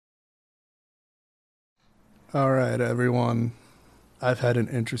All right, everyone. I've had an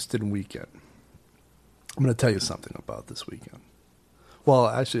interesting weekend. I'm going to tell you something about this weekend. Well,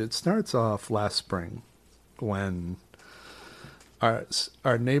 actually, it starts off last spring when our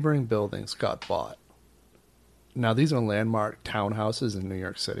our neighboring buildings got bought. Now, these are landmark townhouses in New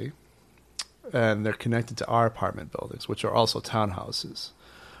York City, and they're connected to our apartment buildings, which are also townhouses,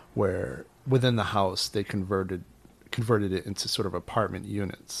 where within the house they converted it into sort of apartment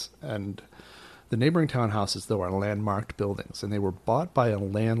units. And the neighboring townhouses, though, are landmarked buildings, and they were bought by a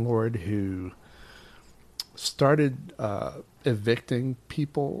landlord who started evicting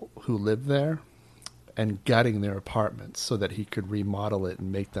people who lived there and gutting their apartments so that he could remodel it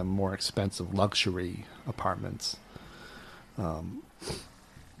and make them more expensive luxury apartments. Um,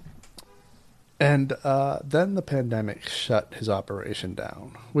 and then the pandemic shut his operation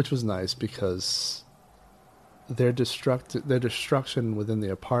down, which was nice because their destruction within the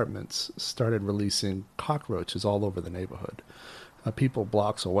apartments started releasing cockroaches all over the neighborhood. People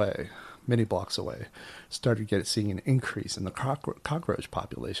blocks away, many blocks away, started seeing an increase in the cockroach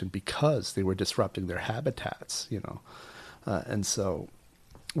population because they were disrupting their habitats. And so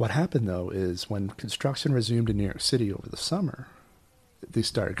what happened though is when construction resumed in New York City over the summer, they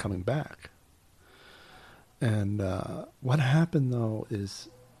started coming back. And what happened though is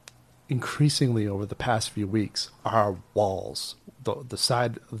increasingly over the past few weeks, our walls, the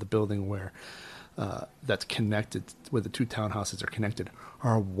side of the building where that's connected, where the two townhouses are connected,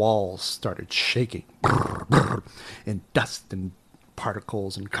 our walls started shaking, and dust and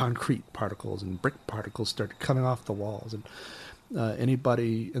particles and concrete particles and brick particles started coming off the walls. And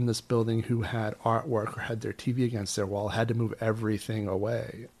anybody in this building who had artwork or had their TV against their wall had to move everything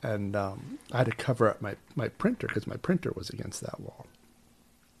away. And I had to cover up my printer because my printer was against that wall.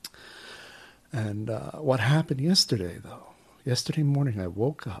 And what happened yesterday, though? Yesterday morning, I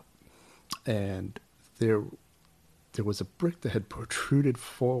woke up, and there was a brick that had protruded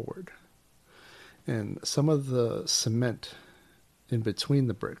forward, and some of the cement in between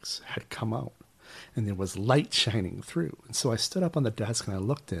the bricks had come out, and there was light shining through. And so I stood up on the desk and I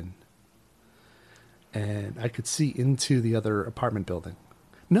looked in, and I could see into the other apartment building.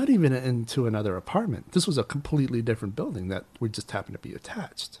 Not even into another apartment. This was a completely different building that we just happened to be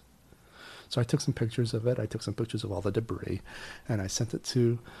attached. So I took some pictures of it. I took some pictures of all the debris, and I sent it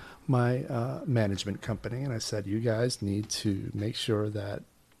to my management company. And I said, you guys need to make sure that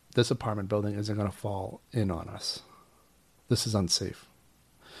this apartment building isn't going to fall in on us. This is unsafe.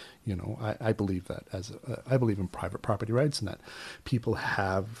 I believe that I believe in private property rights and that people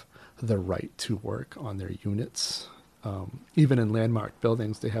have the right to work on their units. Even in landmark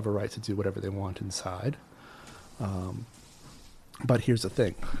buildings, they have a right to do whatever they want inside. But here's the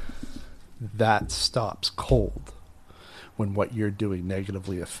thing. That stops cold when what you're doing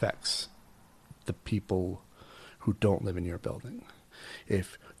negatively affects the people who don't live in your building.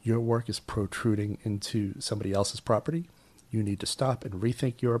 If your work is protruding into somebody else's property, you need to stop and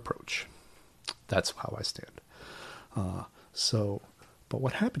rethink your approach. That's how I stand. But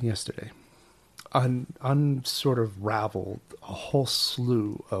what happened yesterday sort of raveled a whole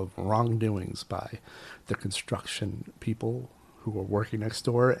slew of wrongdoings by the construction people who were working next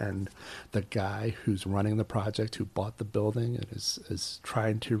door, and the guy who's running the project, who bought the building and is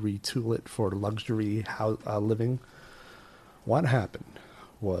trying to retool it for luxury living. What happened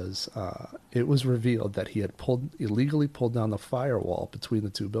was it was revealed that he had illegally pulled down the firewall between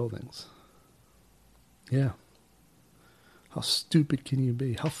the two buildings. Yeah. How stupid can you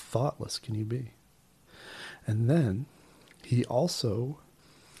be? How thoughtless can you be? And then he also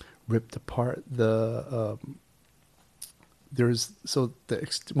ripped apart the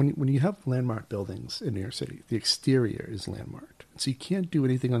when you have landmark buildings in New York City, the exterior is landmarked. So you can't do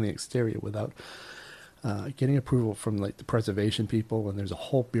anything on the exterior without getting approval from the preservation people, and there's a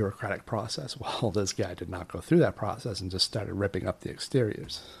whole bureaucratic process. Well, this guy did not go through that process and just started ripping up the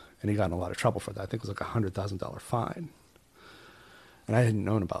exteriors, and he got in a lot of trouble for that. I think it was like $100,000 fine, and I hadn't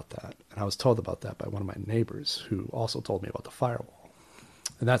known about that, and I was told about that by one of my neighbors who also told me about the firewall.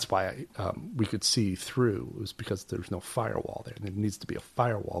 And that's why we could see through. It was because there's no firewall there. There needs to be a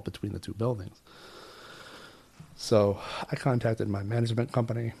firewall between the two buildings. So I contacted my management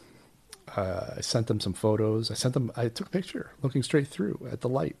company. I sent them some photos. I took a picture looking straight through at the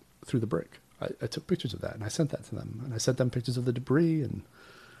light through the brick. I took pictures of that, and I sent that to them. And I sent them pictures of the debris and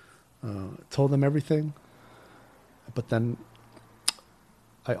told them everything. But then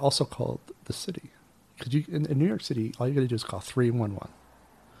I also called the city. Because in New York City, all you got to do is call 311.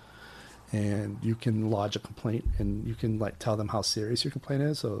 And you can lodge a complaint, and you can tell them how serious your complaint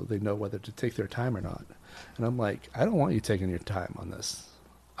is, so they know whether to take their time or not. And I'm like, I don't want you taking your time on this.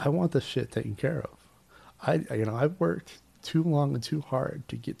 I want this shit taken care of. I've worked too long and too hard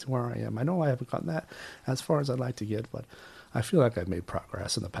to get to where I am. I know I haven't gotten that as far as I'd like to get, but I feel like I've made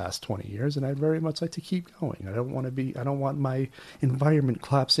progress in the past 20 years, and I'd very much like to keep going. I don't want my environment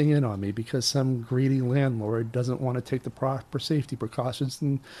collapsing in on me because some greedy landlord doesn't want to take the proper safety precautions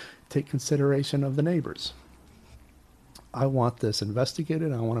and take consideration of the neighbors. I want this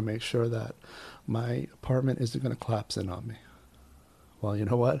investigated. I want to make sure that my apartment isn't going to collapse in on me. Well, you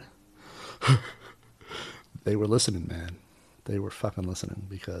know what? They were listening, man. They were fucking listening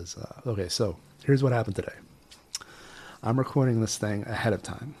because, okay, so here's what happened today. I'm recording this thing ahead of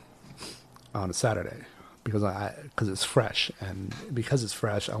time on a Saturday because it's fresh. And because it's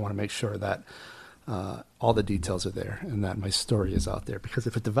fresh, I want to make sure that all the details are there and that my story is out there. Because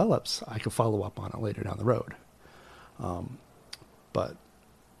if it develops, I can follow up on it later down the road. But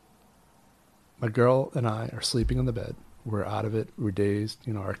my girl and I are sleeping in the bed. We're out of it. We're dazed.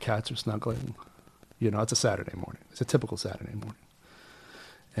 Our cats are snuggling. It's a Saturday morning. It's a typical Saturday morning.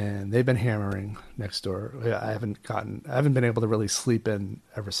 And they've been hammering next door. I haven't been able to really sleep in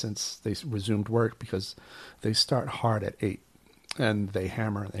ever since they resumed work because they start hard at 8 and they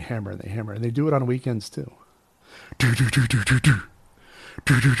hammer and they hammer and they hammer and they do it on weekends too.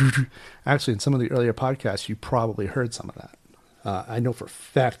 Actually, in some of the earlier podcasts, you probably heard some of that. I know for a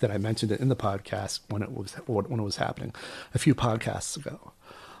fact that I mentioned it in the podcast when it was happening a few podcasts ago.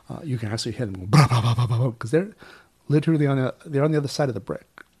 You can actually hear them go because they're literally they're on the other side of the brick.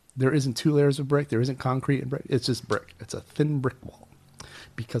 There isn't 2 layers of brick. There isn't concrete and brick. It's just brick. It's a thin brick wall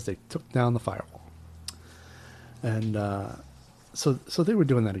because they took down the firewall. And so they were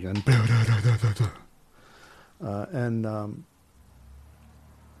doing that again.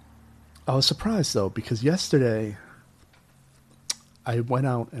 I was surprised though because yesterday I went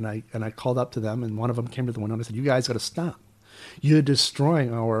out and I called up to them and one of them came to the window and I said, "You guys got to stop. You're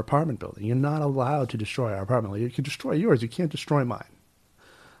destroying our apartment building. You're not allowed to destroy our apartment building. You can destroy yours. You can't destroy mine.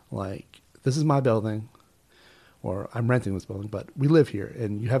 Like, this is my building, or I'm renting this building, but we live here,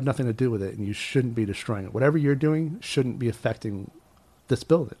 and you have nothing to do with it, and you shouldn't be destroying it. Whatever you're doing shouldn't be affecting this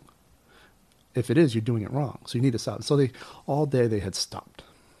building. If it is, you're doing it wrong, so you need to stop." So all day they had stopped.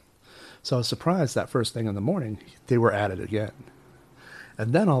 So I was surprised that first thing in the morning, they were at it again.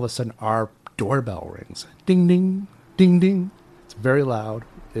 And then all of a sudden, our doorbell rings. Ding, ding, ding, ding. It's very loud.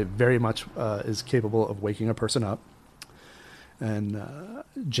 It very much is capable of waking a person up. And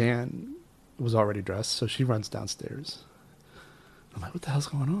Jan was already dressed, so she runs downstairs. I'm like, "What the hell's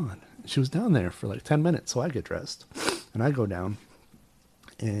going on?" She was down there for like 10 minutes, so I get dressed. And I go down,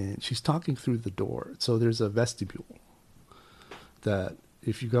 and she's talking through the door. So there's a vestibule that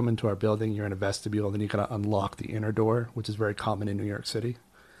if you come into our building, you're in a vestibule, then you got to unlock the inner door, which is very common in New York City.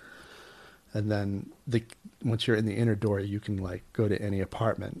 And then once you're in the inner door, you can like go to any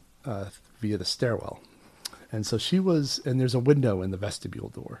apartment via the stairwell. And so and there's a window in the vestibule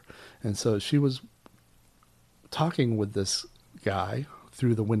door. And so she was talking with this guy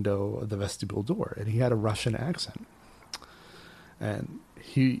through the window of the vestibule door, and he had a Russian accent. And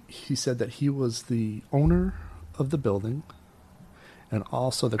he said that he was the owner of the building and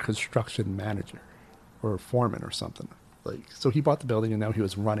also the construction manager or foreman or something. So he bought the building and now he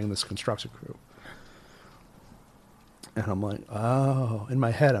was running this construction crew. And I'm like, oh, in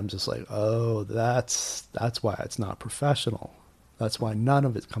my head, I'm just like, oh, that's why it's not professional. That's why none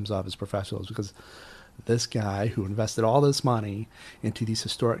of it comes off as professional, is because this guy who invested all this money into these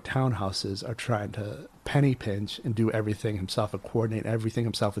historic townhouses are trying to penny pinch and do everything himself and coordinate everything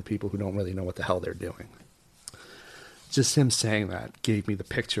himself with people who don't really know what the hell they're doing. Just him saying that gave me the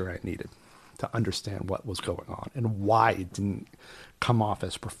picture I needed to understand what was going on and why it didn't come off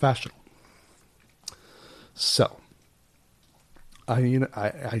as professional. So I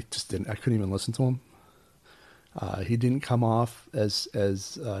just didn't. I couldn't even listen to him. He didn't come off as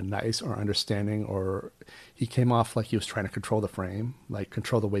nice or understanding, or he came off like he was trying to control the frame, like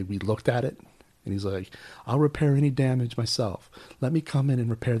control the way we looked at it. And he's like, "I'll repair any damage myself. Let me come in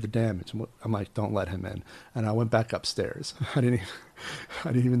and repair the damage." I'm like, "Don't let him in." And I went back upstairs. I didn't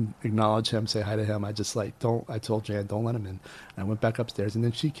even acknowledge him, say hi to him. I just like, I told Jan, "Don't let him in." And I went back upstairs, and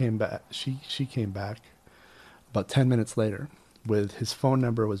then she came back. She came back about 10 minutes later with his phone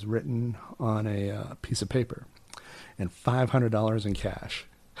number was written on a piece of paper and $500 in cash.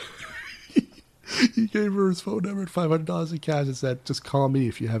 He gave her his phone number and $500 in cash and said, "Just call me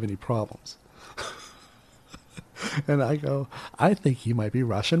if you have any problems." And I go, I think he might be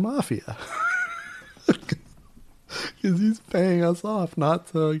Russian Mafia. Because he's paying us off not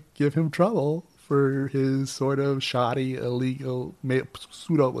to give him trouble for his sort of shoddy, illegal,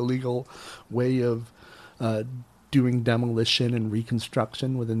 pseudo-illegal way of doing demolition and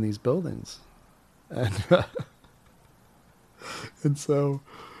reconstruction within these buildings. And and so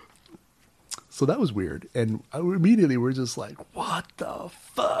that was weird. And immediately we're just like, what the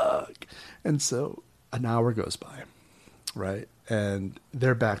fuck? And so an hour goes by, right? And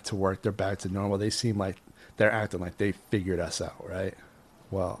they're back to work. They're back to normal. They seem like they're acting like they figured us out, right?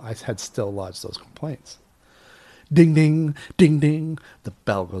 Well, I had still lodged those complaints. Ding, ding, ding, ding. The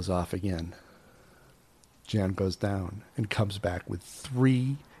bell goes off again. Jan goes down and comes back with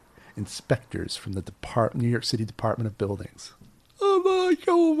 3 inspectors from the New York City Department of Buildings.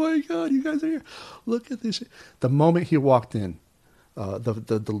 Oh my God, you guys are here. Look at this shit. The moment he walked in,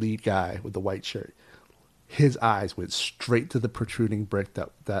 the lead guy with the white shirt, his eyes went straight to the protruding brick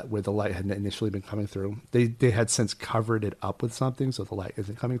that where the light had initially been coming through. They had since covered it up with something so the light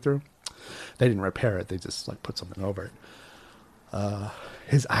isn't coming through. They didn't repair it. They just like put something over it.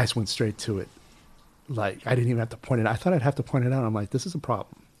 His eyes went straight to it. Like, I didn't even have to point it out. I thought I'd have to point it out. I'm like, this is a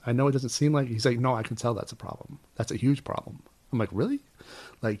problem. I know it doesn't seem like. He's like, no, I can tell that's a problem. That's a huge problem. I'm like, really?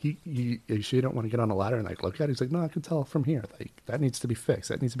 Like, you sure you don't want to get on a ladder and like look at it? He's like, no, I can tell from here. Like, that needs to be fixed.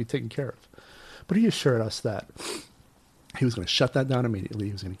 That needs to be taken care of. But he assured us that he was going to shut that down immediately.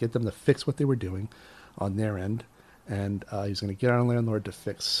 He was going to get them to fix what they were doing on their end, and he was going to get our landlord to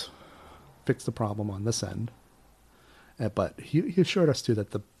fix the problem on this end. But he assured us too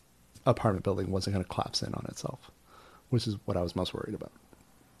that the apartment building wasn't going to collapse in on itself, which is what I was most worried about.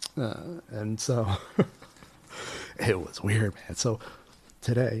 And so it was weird, man. So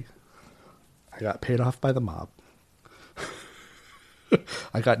today I got paid off by the mob.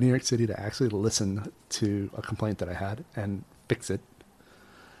 I got New York City to actually listen to a complaint that I had and fix it.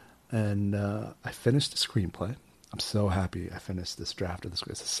 And I finished the screenplay. I'm so happy I finished this draft of the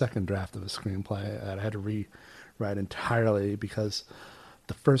screenplay. It's the second draft of a screenplay that I had to rewrite entirely because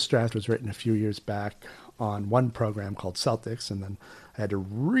the first draft was written a few years back on one program called Celtics, and then I had to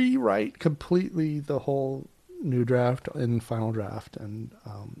rewrite completely the whole new draft in final draft, and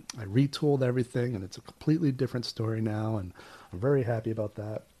I retooled everything, and it's a completely different story now, and I'm very happy about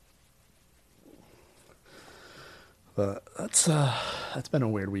that. But that's been a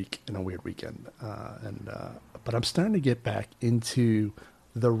weird week and a weird weekend, but I'm starting to get back into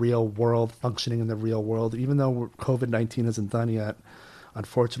the real world, functioning in the real world, even though COVID-19 isn't done yet.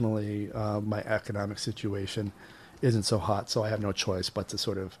 Unfortunately, my economic situation isn't so hot, so I have no choice but to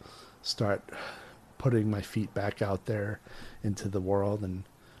sort of start putting my feet back out there into the world and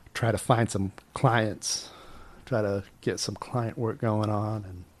try to find some clients, try to get some client work going on,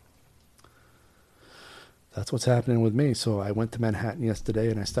 and that's what's happening with me. So I went to Manhattan yesterday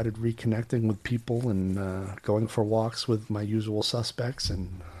and I started reconnecting with people and going for walks with my usual suspects,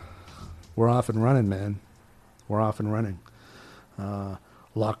 and we're off and running, man. We're off and running. A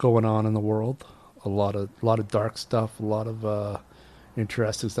lot going on in the world, a lot of dark stuff, a lot of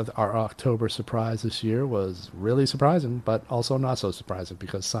interesting stuff. Our October surprise this year was really surprising, but also not so surprising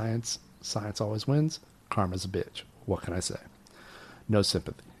because science always wins. Karma's a bitch. What can I say? No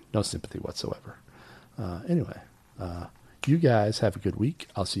sympathy whatsoever. Anyway, you guys have a good week.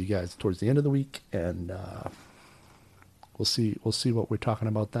 I'll see you guys towards the end of the week, and we'll see what we're talking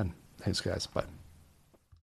about then. Thanks, guys. Bye.